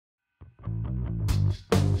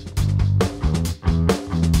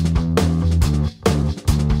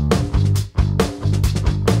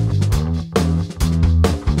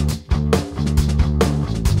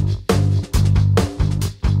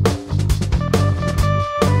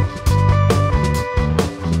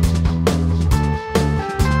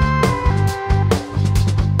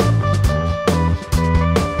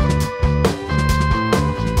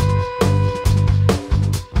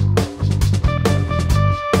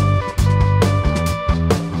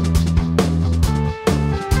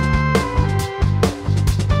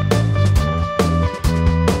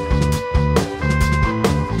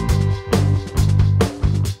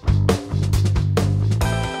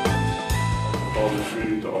Call this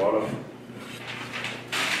meeting to order.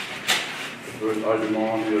 The first item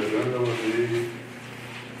on the agenda was the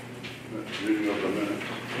reading of the minutes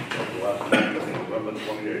of the last meeting of November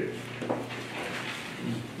 28th.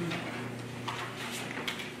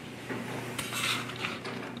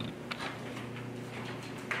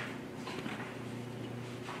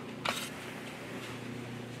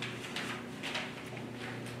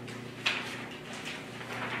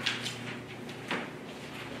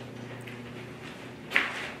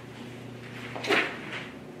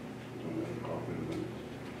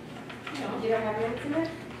 You don't have minutes in it?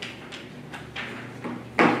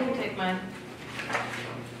 You can take mine.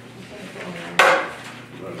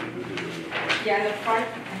 Yeah, in the front,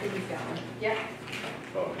 I think he's got one. Yep.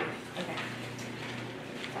 Oh, Okay.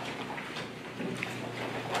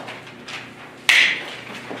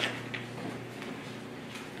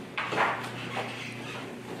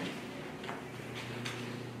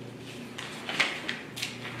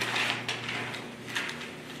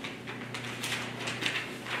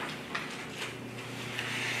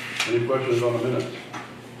 any questions on the minutes?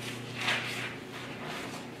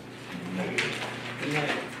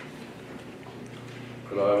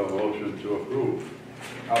 Could I have a motion to approve?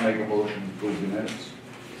 I'll make a motion to approve the minutes.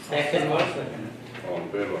 Second motion. All in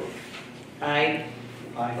favor? Aye.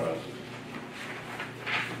 Aye. Passes.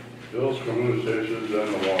 Bills, communications,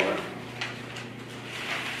 and the warrant.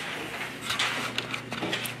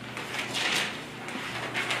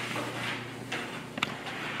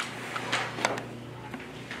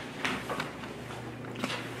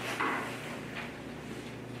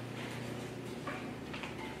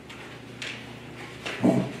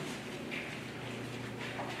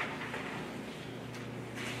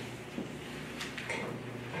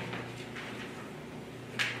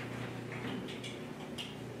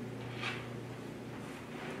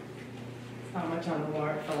 Not much on the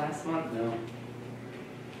warrant for last month. No,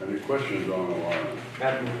 Any questions on the warrant? I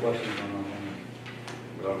have no questions on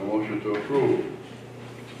that Could I have a motion to approve?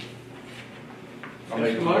 I'll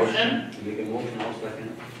make a Motion. Make a motion, I'll second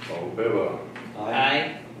it. All in favor?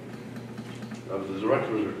 Aye. That was the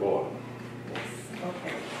director's report. Yes,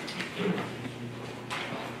 okay.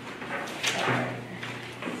 Alright.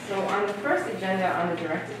 So on the first agenda on the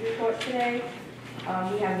director's report today,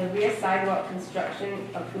 we have the rear sidewalk construction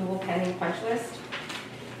approval pending punch list.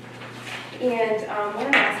 And what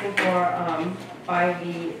I'm asking for by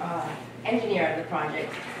the engineer of the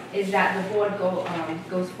project is that the board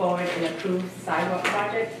goes forward and approves the sidewalk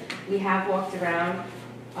project. We have walked around.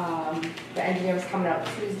 The engineer was coming out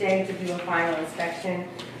Tuesday to do a final inspection.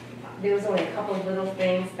 There was only a couple of little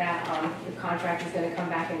things that the contractor is going to come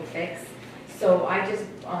back and fix. So I just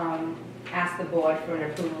asked the board for an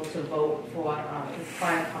approval to vote for the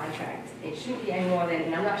final contract. It shouldn't be any more than,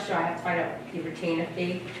 and I'm not sure, I have to find out the retainer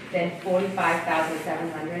fee, than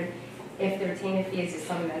 $45,700. If the retainer fee is just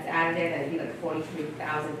something that's added there, then it'd be like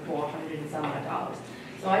 $43,400 and some odd dollars.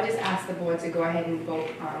 So I just asked the board to go ahead and vote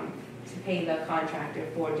to pay the contractor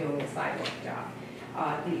for doing the sidewalk job.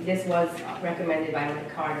 This was recommended by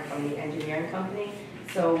Mike Carter from the engineering company.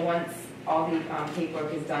 So once all the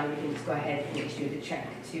paperwork is done, we can just go ahead and issue the check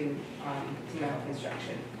to Metal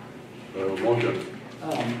Construction. Motion.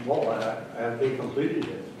 Have they completed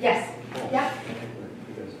it? Yes. Oh, Yep.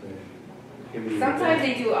 because they give me. Sometimes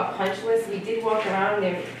they do a punch list. We did walk around.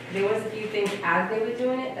 There was a few things as they were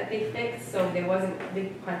doing it that they fixed, so there wasn't a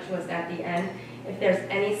big punch list at the end. If there's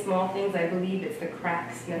any small things, I believe it's the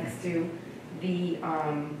cracks next to the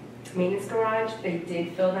maintenance garage. They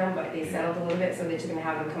did fill them, but they settled a little bit, so they're just gonna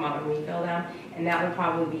have them come out and refill them. And that would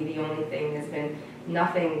probably be the only thing. There's been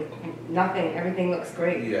nothing, everything looks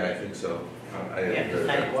great. Yeah, I think so. I Yeah, haven't the heard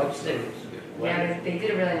sidewalks that. there. Yeah, they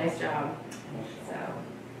did a really nice job, so.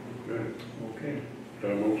 Okay. Okay,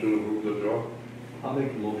 Can I motion to approve the job? I'll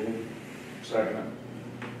make the motion. Second.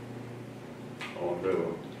 All in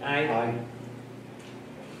favor? Aye. Aye.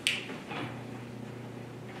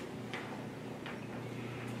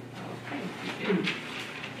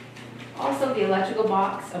 Also, the electrical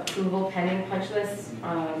box approval pending punch list.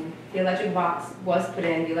 The electrical box was put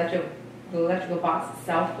in, the electrical box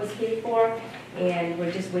itself was paid for, and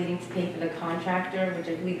we're just waiting to pay for the contractor, which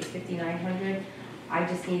I believe is $5,900. I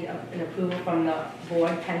just need an approval from the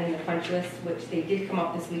board pending the punch list, which they did come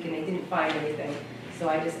up this week and they didn't find anything. So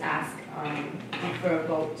I just ask for a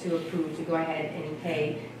vote to approve to go ahead and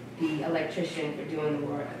pay the electrician for doing the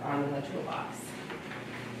work on the electrical box.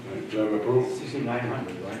 Can I have approve?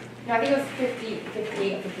 6,900, right? No, I think it was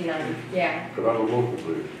 58 or 59, yeah. Could I have a motion,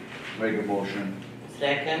 please? Make a motion.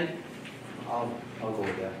 Second. I'll go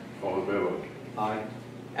with that. All in favor? Aye.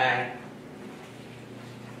 Aye.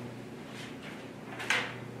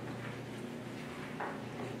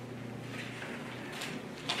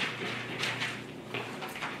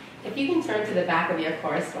 you can turn to the back of your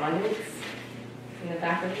correspondence, in the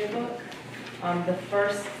back of your book, the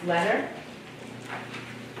first letter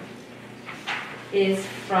is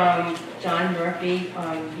from John Murphy,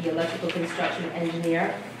 the electrical construction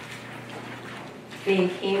engineer. They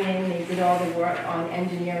came in, they did all the work on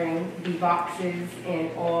engineering the boxes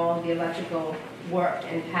and all the electrical work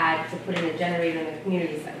and had to put in a generator in the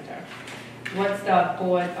community center. Once the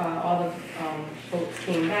board, all the folks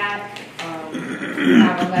came back, we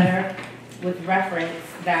have a letter with reference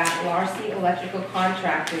that Larcy Electrical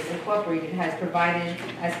Contractors Incorporated has provided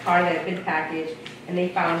as part of their bid package, and they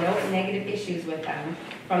found no negative issues with them.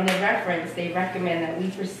 From the reference, they recommend that we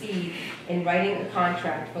proceed in writing a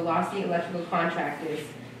contract for Larcy Electrical Contractors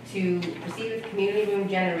to proceed with community room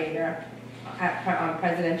generator at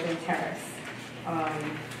Presidential Terrace.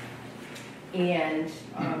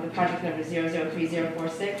 The project number is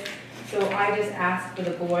 003046. So I just asked for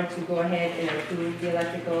the board to go ahead and approve the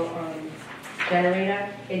electrical generator.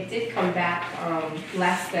 It did come back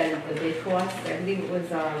less than the bid cost. I believe it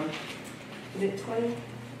was, is it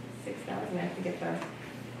 26,000? I forget the.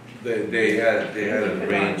 They had a Put it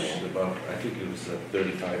range on there. about, I think it was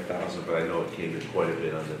 35,000, but I know it came in quite a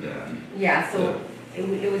bit under that. Yeah, so it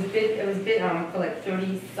was bid for like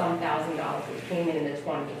 $30-some thousand. It came in the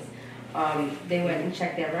 20s. They went and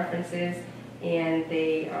checked their references, and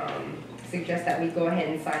they suggest that we go ahead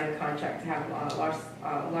and sign the contract to have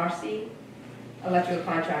Larcy Electrical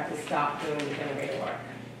Contractors stop doing the generator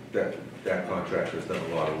work. That contractor's done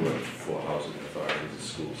a lot of work for housing authorities and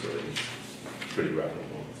schools, so it's pretty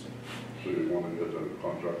reputable. So you want to get the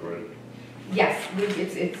contract right? Yes,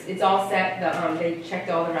 it's all set. They checked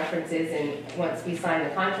all the references, and once we sign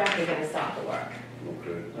the contract, they're going to stop the work.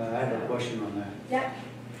 Okay. I have a question on that. Yep.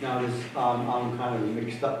 Now, this, I'm kind of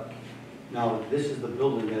mixed up. Now, this is the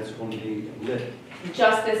building that's going to be lit.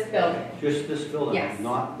 Just this building. Just this building? Yes.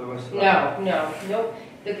 Not the rest of it? Nope.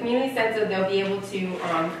 The community center, they'll be able to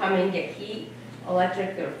come in, get heat,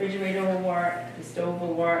 electric, the refrigerator will work, the stove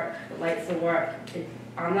will work, the lights will work.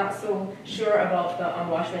 I'm not so sure about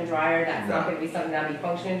the washer and dryer. That's not going to be something that'll be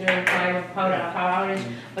functioning during time of power outage,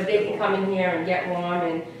 but they can come in here and get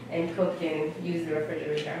warm and cook and use the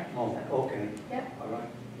refrigerator. Oh, okay. Yep. All right.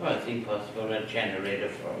 Well, it's impossible, a generator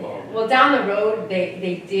for all. Well, down the road,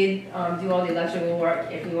 they did do all the electrical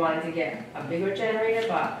work if we wanted to get a bigger generator,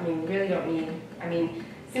 but I mean, we really don't need, I mean,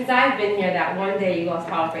 since I've been here, that one day you lost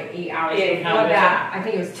power for 8 hours. 8 Before hours. that, I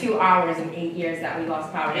think it was 2 hours in 8 years that we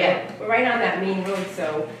lost power. Yeah. We're right on that main road,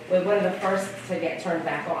 so we're one of the first to get turned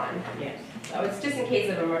back on. Yes. So it's just in case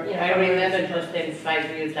of emergency. I remember just in 5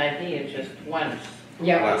 years I did, just once.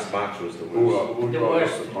 Yeah. Last March was the Who, worst. who The draws up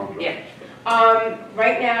worst. the contract? Yeah.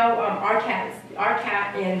 Right now,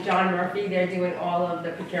 RCAT and John Murphy, they're doing all of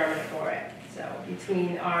the procurement for it. So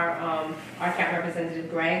between our RCAT representative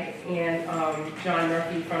Greg and John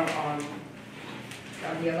Murphy from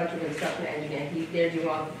the electrical construction engineer, they're doing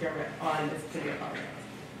all the procurement on this particular project.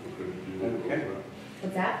 Okay. Do you need a vote for that?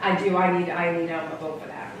 What's that? I do. I need a vote for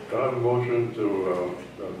that. Do I have a motion to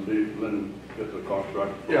leave Lynn get the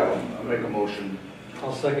contract? Yeah, I'll make a motion.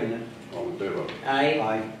 I'll second it. All in favor? I,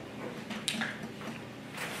 Aye.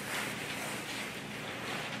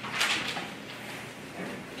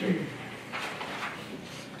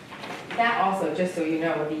 That also, just so you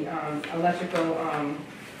know, the electrical,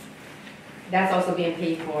 that's also being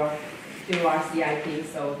paid for through our CIP,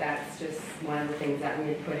 so that's just one of the things that we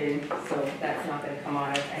had put in, so that's not going to come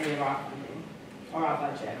out of any of our funding or our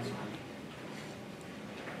budget.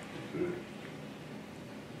 Okay.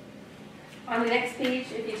 On the next page,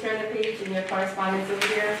 if you turn the page in your correspondence over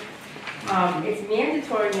here, it's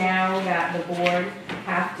mandatory now that the board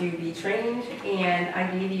have to be trained, and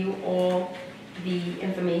I gave you all the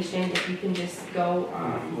information. If you can just go,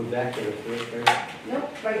 We're back to the first page. nope,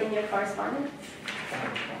 right in your correspondence.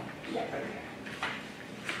 Yeah, right there.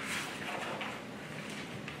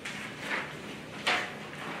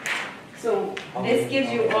 So this gives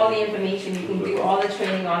you all the information. You can do all the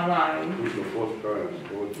training online. Who's the fourth guy on the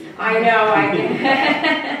board? I know,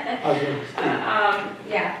 I was gonna say,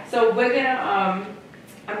 yeah, so we're gonna,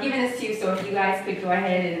 I'm giving this to you, so if you guys could go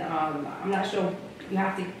ahead and, I'm not sure, you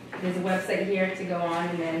have to, there's a website here to go on,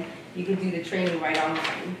 and then you can do the training right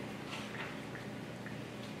online.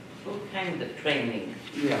 what kind of training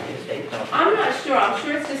Yeah. is they talking? I'm not sure, I'm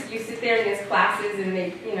sure it's just, you sit there and there's classes, and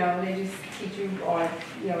they, they just teach you, or,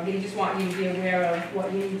 they just want you to be aware of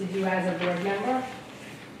what you need to do as a board member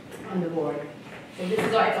on the board. So this is,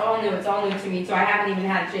 it's all new to me, so I haven't even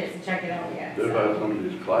had a chance to check it out yet. They've so. had some of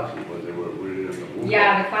these classes where they were reading in the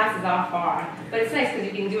Yeah, the classes are far, but it's nice because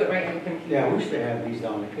you can do it right on your computer. Yeah, I wish they had these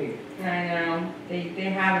down the Cape. I know, they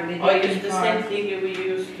have it, they Or do use it the far. same thing you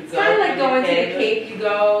used to go. It's kind of like to going to the Cape. Cape, you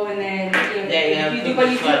go and then, you know, Yeah, you yeah, do, but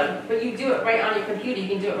you do but- it, but you do it right on your computer, you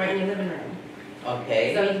can do it right in your living room.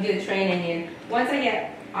 Okay. So you can do the training, and once I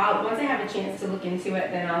have a chance to look into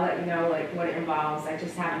it, then I'll let you know like what it involves. I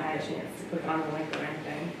just haven't had a chance to click on the link or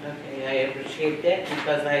anything. Okay, I appreciate that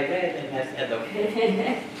because I read and I said,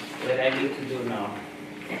 okay, what I need to do now.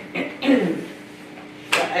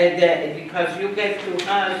 Because you gave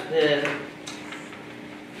to us the,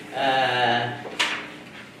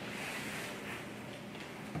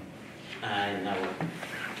 I know.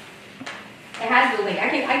 It has the link. I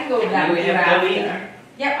can go over that You with you have the after. link?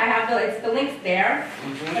 Yep, I have the link's there,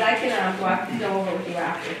 Mhm. but I can go over with you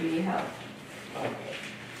after if you need help. Okay.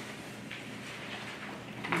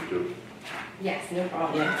 You too. Yes, no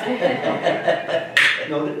problem.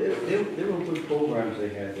 No, they were good programs they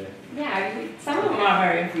had there. Yeah, some of them are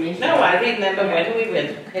very informational. No, I remember when we went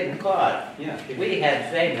to Cape Cod, Yeah. we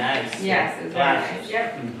had very nice Yes, it was very nice. classes.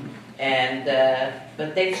 Yep. Mhm. And,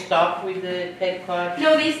 but they stopped with the Cape Cod?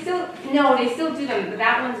 No, they still do them, but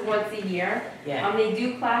that one's once a year. Yeah. They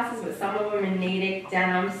do classes, but some of them in Natick,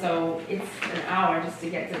 Denham, so it's an hour just to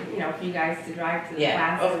get to, for you guys to drive to the Yeah,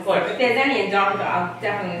 classes. of course. If there's any in Dartmouth, I'll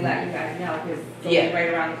definitely let you guys know, because it's Yeah. right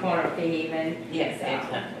around the corner of Fairhaven. Yes, So,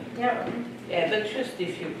 exactly. Yep. Yeah, but just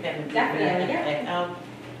if you can. Definitely, yeah. I'll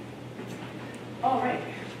All right.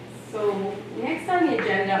 So next on the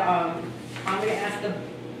agenda, I'm going to ask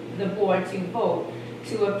the board to vote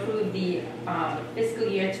to approve the fiscal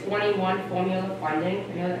year 21 formula funding.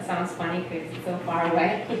 I know that sounds funny because it's so far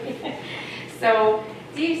away. So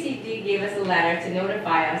DHCD gave us a letter to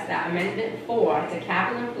notify us that Amendment 4 to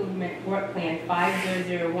Capital Improvement Work Plan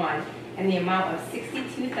 5001 and the amount of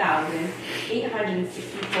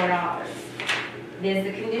 $62,864. There's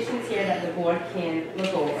the conditions here that the board can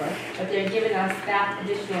look over, but they're giving us that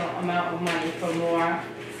additional amount of money for more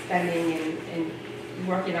spending and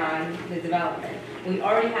working on the development. We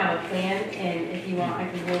already have a plan, and if you want, I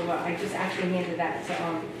can go over, I just actually handed that to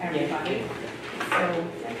everybody. So,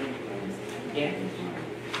 Yeah.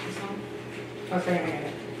 This one? Oh, sorry, I got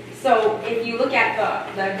it. So if you look at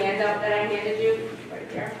the handout that I handed you, right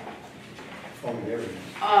there, Oh, there it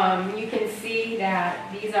is. you can see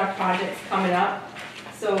that these are projects coming up.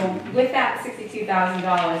 So with that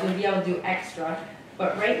 $62,000, we'll be able to do extra.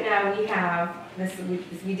 But right now we have this,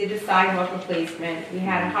 we did the sidewalk replacement, we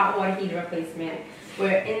had a hot water heater replacement.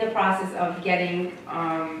 We're in the process of getting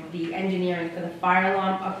the engineering for the fire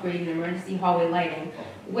alarm upgrade and emergency hallway lighting,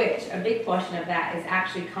 which a big portion of that is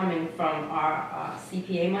actually coming from our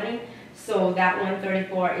CPA money. So that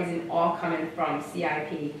 134 isn't all coming from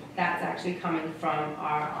CIP. That's actually coming from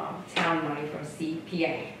our town money from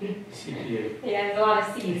CPA. CPA. Yeah, there's a lot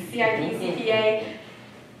of C's, CIP, CPA.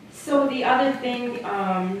 So the other thing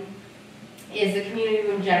is the community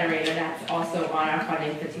room generator. That's also on our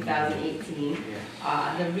funding for 2018.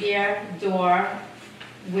 Yeah. The rear door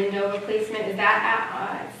window replacement, is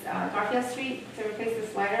that at Garfield Street to replace the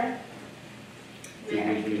slider?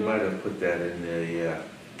 You might have put that in there, yeah.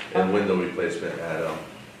 Okay. And window replacement at,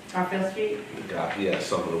 Garfield Street? yeah,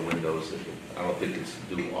 some of the windows. I don't think it's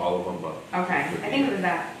do all of them, but Okay, I think it was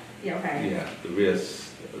that, yeah, okay. yeah, the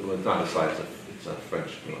rear's, well, it's not a slide, it's a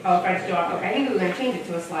French door. Oh, French door, okay, I think we were gonna change it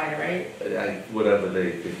to a slider, right? Whatever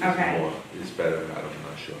they think Okay. is better, I'm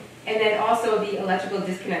not sure. And then also the electrical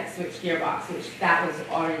disconnect switch gearbox, which that was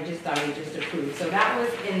already just done, we just approved. So that was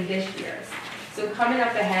in this year's. So coming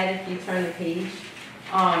up ahead, if you turn the page,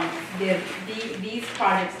 these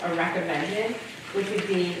projects are recommended, which would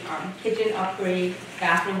be kitchen upgrade,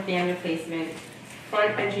 bathroom fan replacement,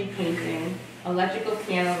 front entry painting, electrical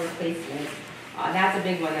panel replacement. That's a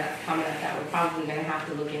big one that's coming up that we're probably gonna have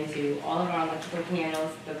to look into. All of our electrical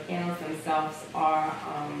panels, the panels themselves are,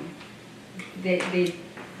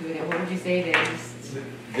 what would you say, they're just,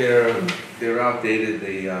 They're outdated,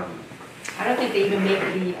 I don't think they even make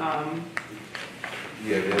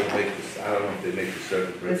yeah, they don't make this, I don't know if they make the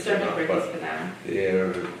circuit the breakers or circuit not, breakers but for them.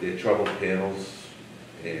 they're trouble panels,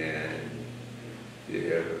 and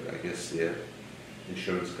I guess their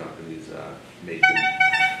insurance companies are making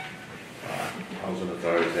housing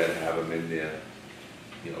authorities that have them in there,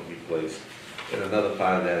 replaced. And another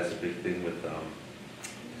part of that is a big thing with,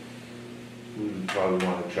 we would probably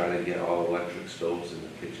want to try to get all electric stoves in the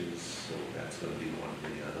kitchens, so that's gonna be one of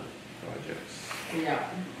the other projects. Yeah.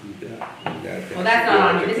 Well, Well, that's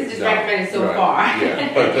not on, this is just recommended so far.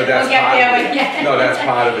 Yeah, but that's We'll get part there of when it. we get- No, that's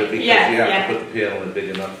part of it, because Yes, you have yes. to put the panel in big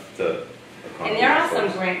enough to accommodate. And there are some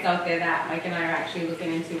folks. grants out there that Mike and I are actually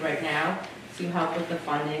looking into right now to help with the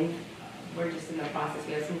funding we're just in the process,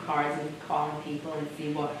 we have some cards and calling people and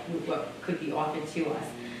see what could be offered to us.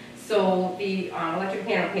 So the electric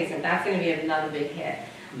panel replacement, that's gonna be another big hit.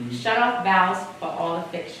 Shut-off valves for all the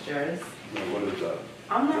fixtures. Now, what is that?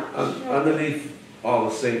 I'm not sure. Underneath all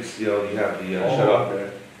the sinks, you know, you have the shut off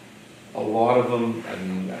there. A lot of them, I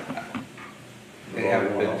mean, they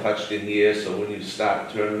haven't been touched in years, so when you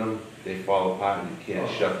start turning them, they fall apart and you can't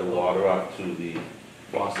shut the water up to the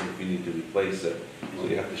faucet if you need to replace it. So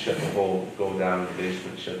you have to shut the whole, go down in the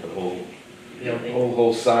basement, shut the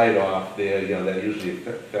whole side off there, you know, that usually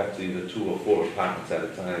affects either 2 or 4 apartments at a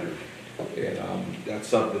time. And that's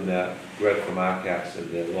something that Greg from ARCAT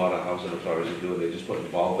said that a lot of housing authorities are doing, they're just putting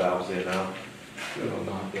ball valves there now. You know,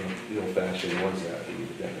 not the old-fashioned ones that you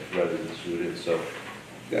got the threaded and screwed in, so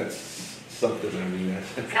that's something, I mean,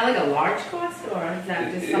 Is that like a large cost, or is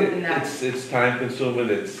that just something that? It's time consuming,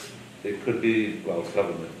 it could be, well, it's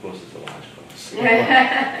government, of course, it's a large cost.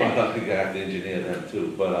 But you have to engineer them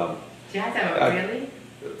too, but, Do you have to have it really?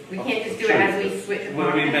 We can't just do it as we switch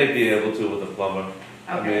we may be able to with a plumber.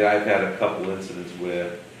 I mean, Okay. I've had a couple incidents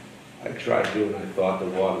where I tried doing, I thought the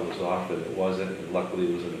water was off and it wasn't, and luckily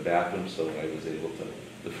it was in the bathroom, so I was able to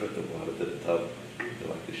divert the water to the tub. I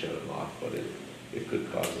like to shut it off, but it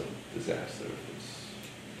could cause a disaster if it's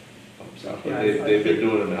pumps out. But Yeah, they've been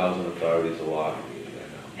doing it in the housing authorities a lot.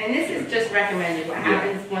 And this is just recommended. What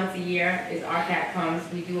happens once a year is RCAT comes,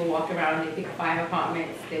 we do a walk around, they pick 5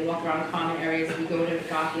 apartments, they walk around common areas, we go to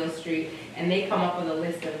Garfield Street, and they come up with a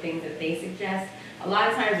list of things that they suggest. A lot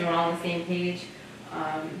of times we're all on the same page.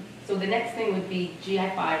 So the next thing would be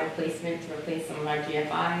GFI replacement, to replace some of our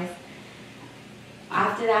GFIs.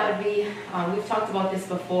 After that would be, we've talked about this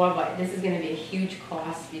before, but this is going to be a huge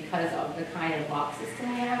cost because of the kind of lock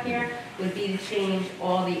system we have here, would be to change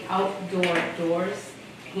all the outdoor doors,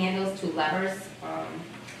 handles to levers.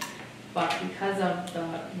 But because of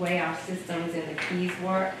the way our systems and the keys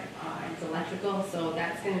work, it's electrical, so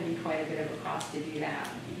that's going to be quite a bit of a cost to do that.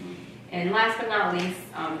 And last but not least,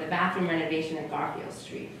 the bathroom renovation at Garfield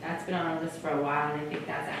Street. That's been on our list for a while, and I think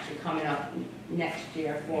that's actually coming up next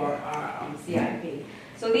year for our CIP.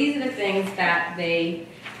 So these are the things that they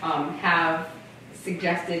have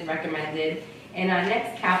suggested, recommended. And our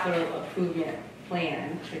next capital improvement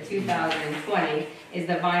plan for 2020 is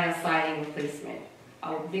the vinyl siding replacement.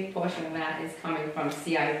 A big portion of that is coming from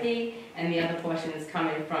CIP, and the other portion is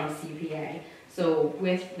coming from CPA. So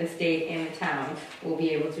with the state and the town, we'll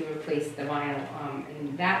be able to replace the vinyl,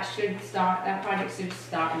 and that project should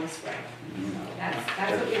start in the spring. So that's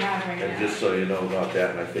what we have right And now. just so you know about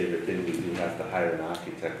that, my favorite thing, we do have to hire an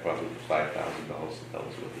architect, probably $5,000 to tell us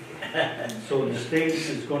what to do. So the state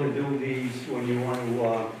is gonna do these when you want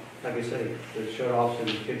to, like I say, the shut-offs in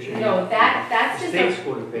the kitchen? No, that's The just state's a,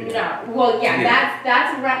 gonna pay. no, well, yeah, Yeah.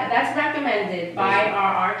 that's recommended by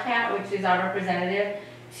our RCAT, which is our representative,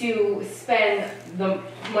 to spend the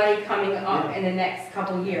money coming up in the next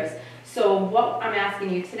couple of years. So what I'm asking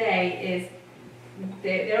you today is,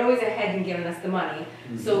 they're always ahead in giving us the money.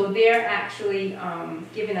 So they're actually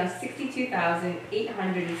giving us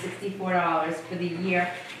 $62,864 for the year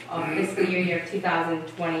of fiscal year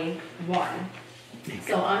 2021.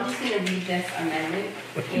 So I'm just going to read this amendment,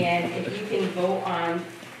 and if you can vote on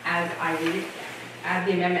as I read it, add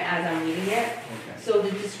the amendment as I'm reading it. Okay. So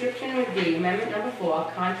the description would be amendment number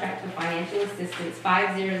 4, contract for financial assistance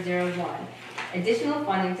 5001. Additional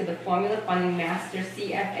funding to the formula funding master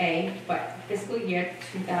CFA for fiscal year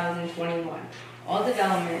 2021. All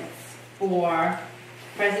developments for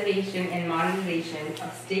preservation and modernization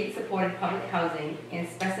of state-supported public housing and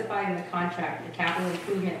specified in the contract for capital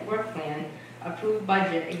improvement work plan, approved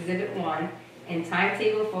budget Exhibit 1, and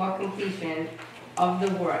timetable for completion of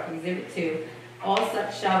the work Exhibit 2. All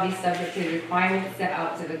such shall be subject to the requirements set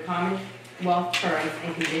out to the Commonwealth terms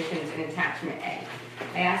and conditions in Attachment A.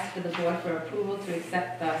 I ask for the board for approval to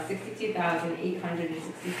accept the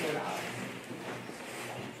 $62,864.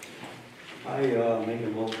 I make a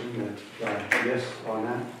motion that, yes on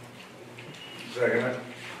that. Second it.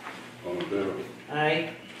 All in favor? Aye.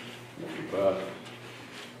 Motion passed.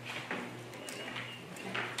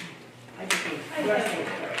 I just need I your have-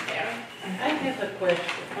 signature right there. I have a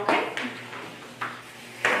question. Okay?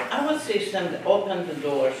 Our system that open the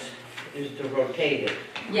doors is to rotate it.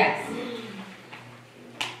 Yes.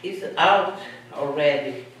 Is out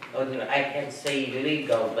already, or I can say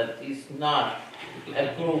illegal, but it's not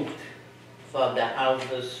approved for the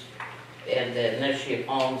houses and the nursery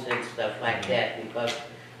homes and stuff like that, because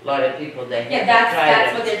a lot of people that Yeah, have tried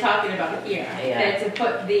that's it. what they're talking about here. Yeah. That to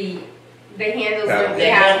put the handles Yeah. that we They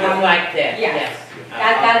have have it on. like that, Yes. yes.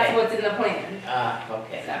 That's Okay. what's in the plan.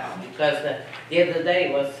 Okay. So, Because the other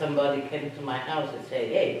day was somebody came to my house and said,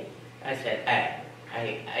 hey, I said,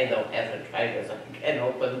 I don't have a trigger, so I can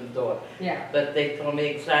open the door. Yeah, But they told me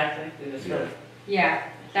exactly, this is yeah,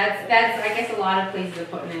 that's, I guess a lot of places are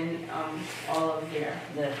putting in, all of the,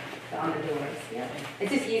 on the doors, yeah.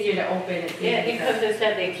 It's just easier to open, it's easier yeah, to- because they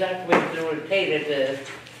said the exact way to rotate it,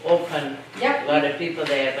 open. Yep. A lot of people,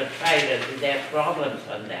 they haven't tried it, they have problems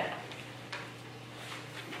on that.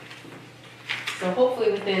 So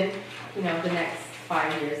hopefully within, the next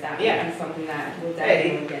 5 years, that will Yeah. be something that will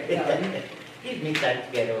definitely get done. Give me time to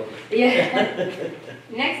get over it. Yeah.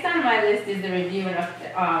 Next on my list is the review the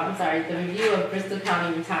review of Bristol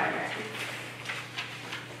County retirement.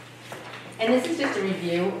 And this is just a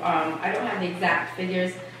review, I don't have the exact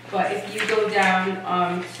figures, but if you go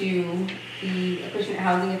down, to the Acushnet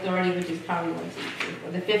Housing Authority, which is probably 1, 2, 3,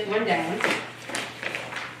 4, the fifth one down.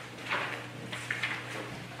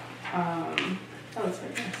 It's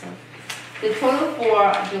right there, so. The total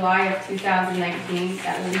for July of 2019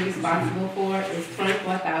 that we'll be responsible for is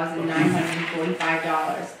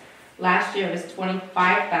 $24,945. Last year was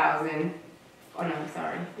 $25,000. Oh no,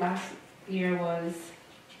 sorry. Last year was,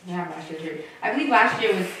 last year here. I believe last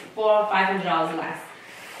year was $400 or $500 less.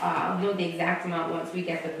 I'll know the exact amount once we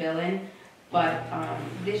get the bill in. But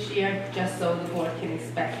this year, just so the board can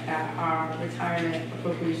expect that our retirement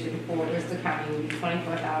appropriation for Bristol County will be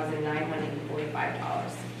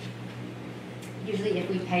 $24,945. Usually if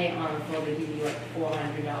we pay it on the floor, they give you like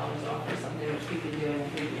 $400 off or something, which we've been doing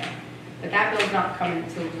every year. But that bill's not coming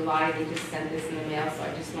until July, they just sent this in the mail, so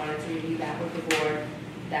I just wanted to review that with the board,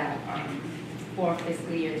 that for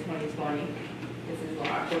fiscal year 2020, this is what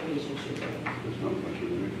our appropriation should be. It's not much of an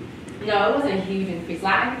increase. No, it wasn't a huge increase.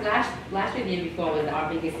 Last year, the year before was our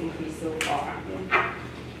biggest increase so far.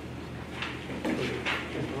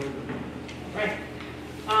 Right.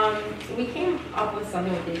 We came up with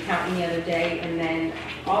something with the accountant the other day, and then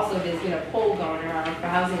also there's been a poll going around for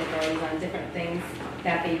housing authorities on different things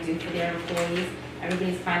that they do for their employees.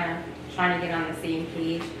 Everybody's kind of trying to get on the same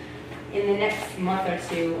page. In the next month or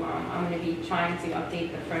two, I'm going to be trying to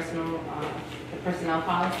update the personnel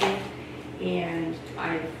policy, and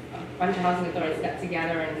a bunch of housing authorities got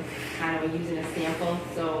together and kind of were using a sample,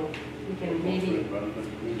 so we can maybe,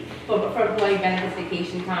 for employee benefits,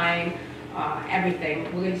 vacation time, everything,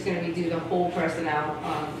 we're just going to redo the whole personnel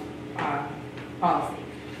policy.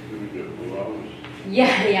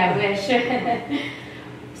 Yeah, I wish.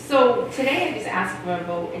 So today I just asked for a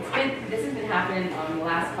vote. This has been happening the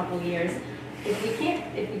last couple of years. If we can't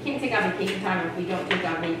take our vacation time, if we don't take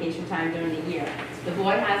our vacation time during the year, the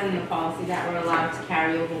board has in the policy that we're allowed to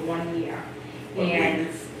carry over 1 year. And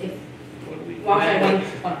if, well, sorry,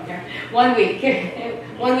 1 week,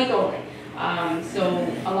 1 week only. So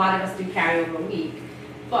a lot of us do carry over a week.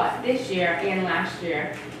 But this year and last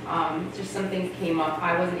year, just some things came up.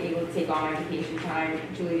 I wasn't able to take all my vacation time.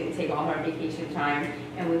 Julie didn't take all her vacation time,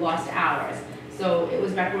 and we lost hours. So it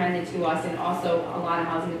was recommended to us, and also a lot of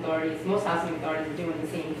housing authorities, most housing authorities are doing the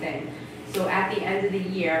same thing. So at the end of the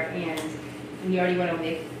year, and we already went over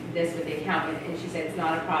this with the accountant, and she said it's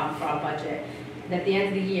not a problem for our budget. At the end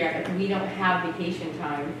of the year, if we don't have vacation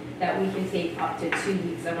time, that we can take up to 2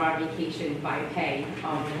 weeks of our vacation by pay.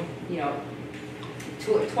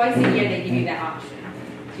 Twice a year they give you that option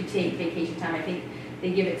to take vacation time. I think they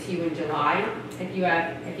give it to you in July. If you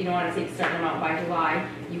don't want to take a certain amount by July,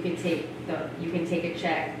 you can take a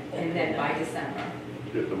check, and then by December.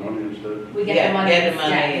 Get the money instead? We get the money Get the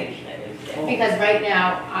instead. money. Because right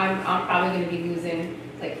now, I'm probably going to be losing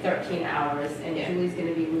like 13 hours, and Yeah. Julie's going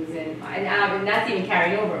to be losing, and that's even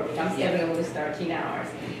carried over a week. I'm still Yeah. going to lose 13 hours.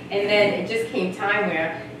 And then it just came time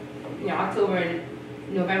where, October and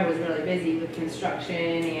November was really busy with construction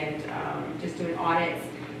and just doing audits.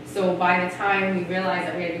 So by the time we realized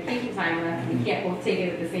that we had vacation time left, we can't both take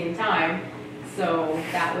it at the same time. So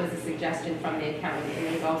that was a suggestion from the accountant, and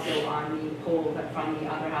it was also on the poll from the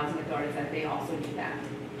other housing authorities that they also need that.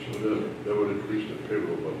 So that would increase the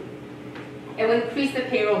payroll budget. It would increase the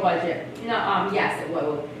payroll budget. No, yes, it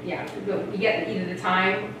will. Yeah, we get either the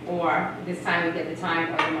time, or this time we get the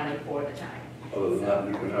time or the money for the time. Other than that,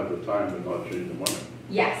 you can have the time but not change the money.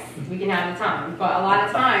 Yes, we can have the time, but a lot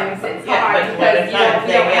of times it's Yeah, hard but because what time we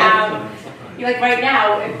they don't have- have. Like right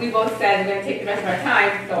now, if we both said we're gonna take the rest of our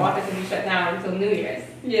time, the office will be shut down until New Year's.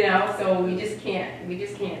 So we just can't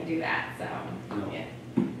do that. So Yeah.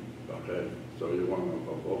 Okay, so you want to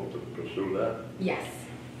vote to pursue that? yes.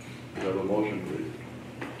 You have a motion, please.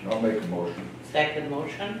 I'll make a motion. Second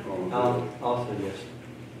motion? All in favor? I'll say yes.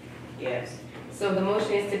 Yes. So the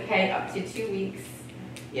motion is to pay up to 2 weeks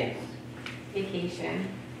Yes. vacation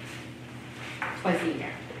twice a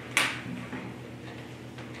year.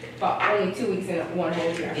 but only 2 weeks in one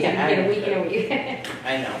whole year. So you Yeah, get a week and a week.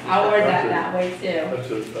 I know. I'll word That's that it. way too. That's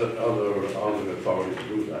just, other housing authorities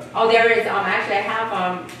do that. Oh, there is, actually, I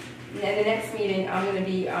have, in the next meeting, I'm gonna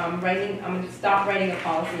be, I'm gonna start writing a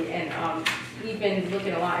policy, and, we've been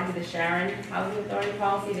looking a lot into the Sharon Housing Authority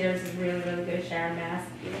policy. Theirs is really, really good, Sharon, Mass.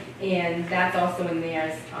 And that's also in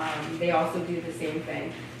theirs. They also do the same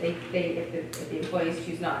thing. If the employees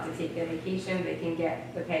choose not to take their vacation, they can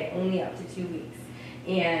get the pay only up to 2 weeks.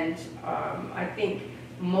 And, I think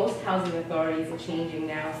most housing authorities are changing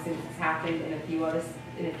now since it's happened in a few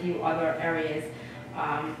other areas.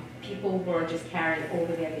 People were just carrying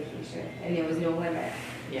over their vacation, and there was no limit.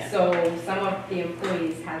 Yeah. So some of the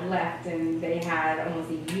employees had left, and they had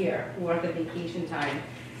almost a year worth of vacation time.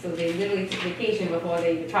 So they literally took vacation before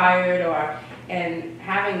they retired, and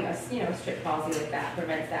having a strict policy like that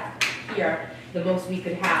prevents that. Here, the most we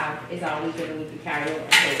could have is our week and we could carry over.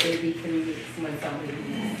 So it would be 3 weeks when somebody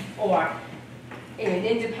leaves, or in an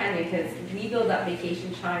independent, because we build up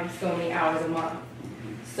vacation time so many hours a month.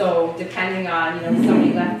 So depending on, if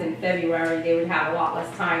somebody left in February, they would have a lot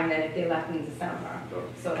less time than if they left in December.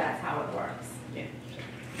 So that's how it works. Yeah.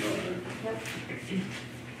 No, Yep.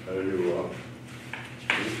 how do you,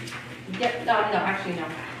 Yep, no, actually, no.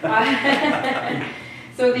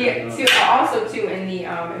 Also too, in the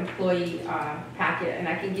employee packet, and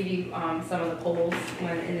I can give you some of the polls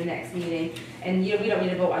in the next meeting. And we don't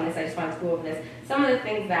need to vote on this, I just wanted to go over this. Some of the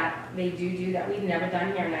things that they do that we've never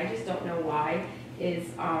done here, and I just don't know why, is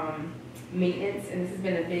maintenance, and this has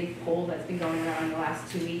been a big poll that's been going around in the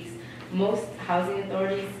last 2 weeks. Most housing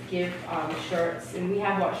authorities give shirts, and we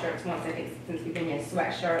have bought shirts once, I think, since we've been here,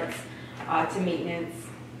 sweatshirts to maintenance,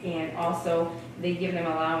 and also they give them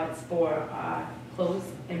allowance for clothes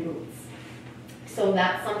and boots. So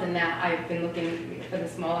that's something that I've been looking for the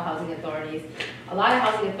smaller housing authorities. A lot of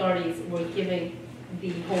housing authorities were giving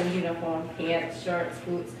the whole uniform, pants, shirts,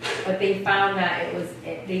 boots, but they found that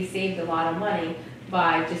they saved a lot of money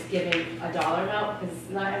by just giving a dollar amount, because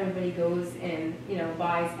not everybody goes and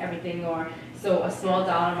buys everything, or so a small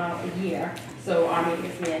dollar amount a year. So our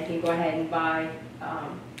maintenance man can go ahead and buy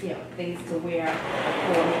things to wear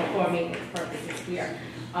for maintenance purposes here.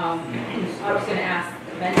 I was going to ask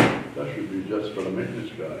the vendor. that should be just for the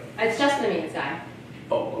maintenance guy. It's just the maintenance guy.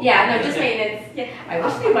 Oh. Okay. Yeah, no, just maintenance. Yeah, I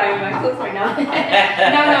wish they buy me my clothes right now. no,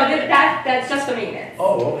 that's just for maintenance.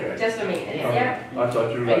 Oh, okay. Just for maintenance. Okay. Yeah. I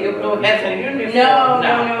thought you were. You don't have a uniform No.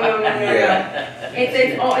 Yeah.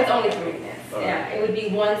 It's only for maintenance. All Yeah, it would be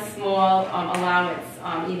one small allowance,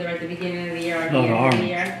 either at the beginning of the year or at the end of the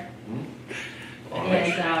year.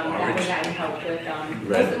 And that would help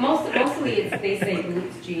with, mostly they say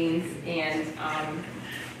boots, jeans, and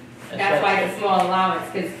that's why it's a small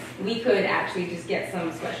allowance, because we could actually just get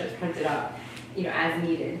some sweatshirts printed up, as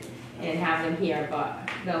needed, and have them here, but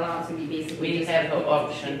the allowance would be basically We just. have an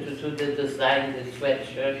option to do the design, the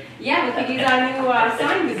sweatshirt. Yeah, we could use our new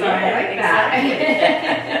sign design, I like that.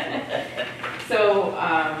 So,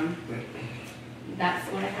 that's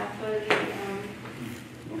what I have for the,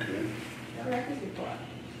 Okay. records report.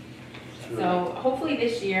 So hopefully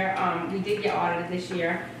this year, we did get audited this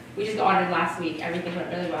year. We just got audited last week. Everything went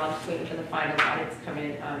really well. Just waiting for the final audit to come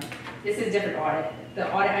in. This is a different audit.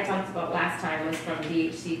 The audit I talked about last time was from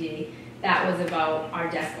DHCD. That was about our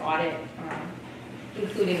desk audit,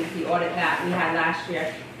 including the audit that we had last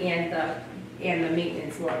year and the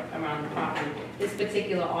maintenance work around the property. This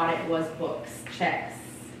particular audit was books, checks,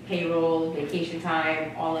 payroll, vacation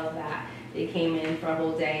time, all of that. They came in for a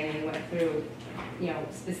whole day and they went through,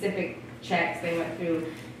 specific checks. They went through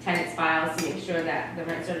tenants' files to make sure that the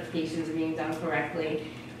rent certifications are being done correctly.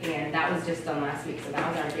 And that was just done last week, so that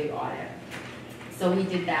was our big audit. So we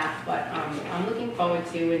did that, but I'm looking forward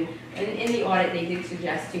to, and in the audit, they did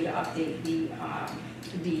suggest to update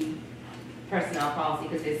the personnel policy,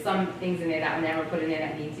 because there's some things in there that were never put in there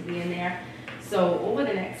that need to be in there. So over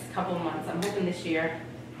the next couple of months, I'm hoping this year,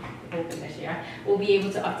 we'll be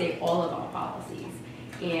able to update all of our policies.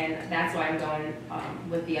 And that's why I'm going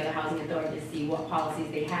with the other housing authority to see what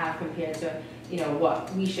policies they have compared to,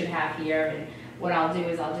 what we should have here. And what I'll do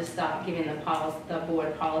is I'll just stop giving the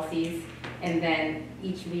board policies, and then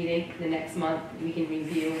each meeting, the next month, we can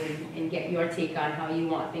review and get your take on how you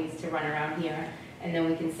want things to run around here, and then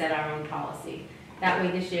we can set our own policy. That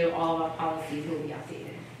way this year, all of our policies will be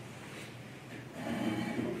updated.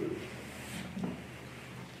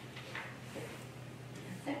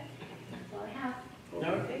 That's all I have.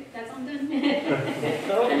 Okay. That's all good.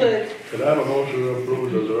 So good. Could I have a motion to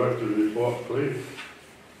approve the director's report, please?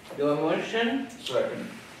 Your motion? Second.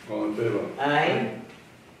 All in favor? Aye.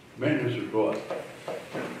 Maintenance report.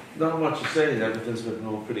 Not much to say, everything's been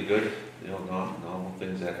going pretty good, you know, normal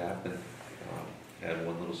things that happen. Had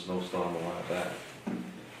one little snowstorm a while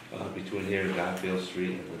back, between here and Garfield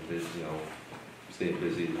Street, and we've been, you know, staying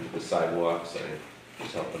busy with the sidewalks, I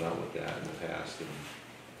was helping out with that in the past,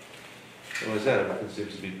 and like I said, everything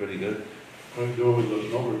seems to be pretty good. How you doing with the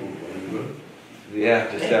snow removal, any good?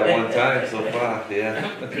 Yeah, just that one time so far, yeah.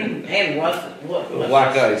 And what?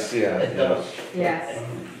 Black ice, yeah, It yeah. does. Yes.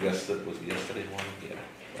 Yes, that was yesterday morning, yeah.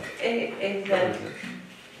 And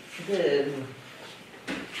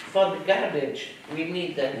for the garbage, we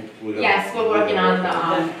need the, Yes, we're working on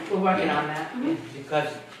we're working on that. because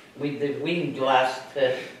with the wind last,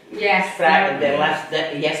 Yes. Friday,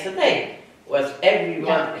 yesterday, was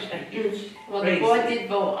everyone. Well, the board did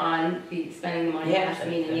vote on spending the money Yes. last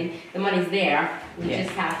meeting, and the money's there. We Yeah.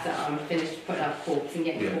 just have to finish putting up quotes and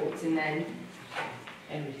getting Yeah. quotes, and then,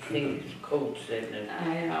 Everything is coats and, I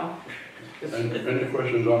don't know. Any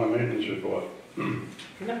questions on the maintenance report?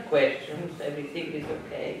 no questions, everything is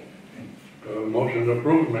okay. Motion to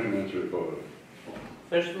approve maintenance report.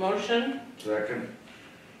 First motion? Second.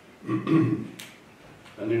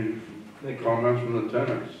 Any comments from the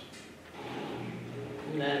tenants?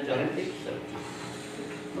 No, I don't think so.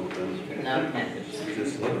 No tenants? No, tenants.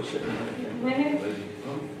 Just little shit.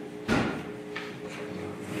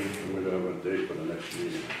 We have a date for the next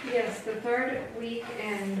meeting. Yes, the third week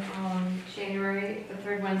in January, the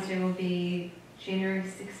third Wednesday will be January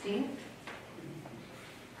 16th.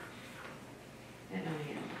 At 9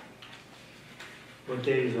 a.m. What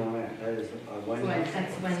day is on that? That is Wednesday?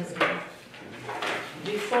 That's Wednesday.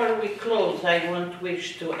 Before we close, I want to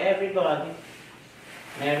wish to everybody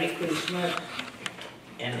Merry Christmas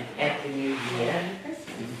and Happy New Year.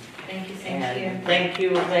 Thank you, same to you. And thank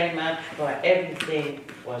you very much for everything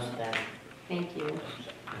was done. Thank you.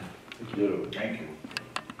 Thank you.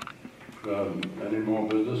 Any more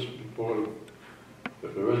business before,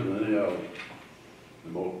 if there isn't any, I'll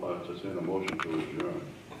entertain a motion to adjourn.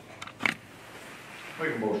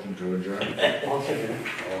 Make a motion to adjourn. I'll second it.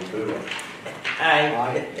 All in favor? I.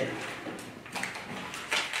 Aye.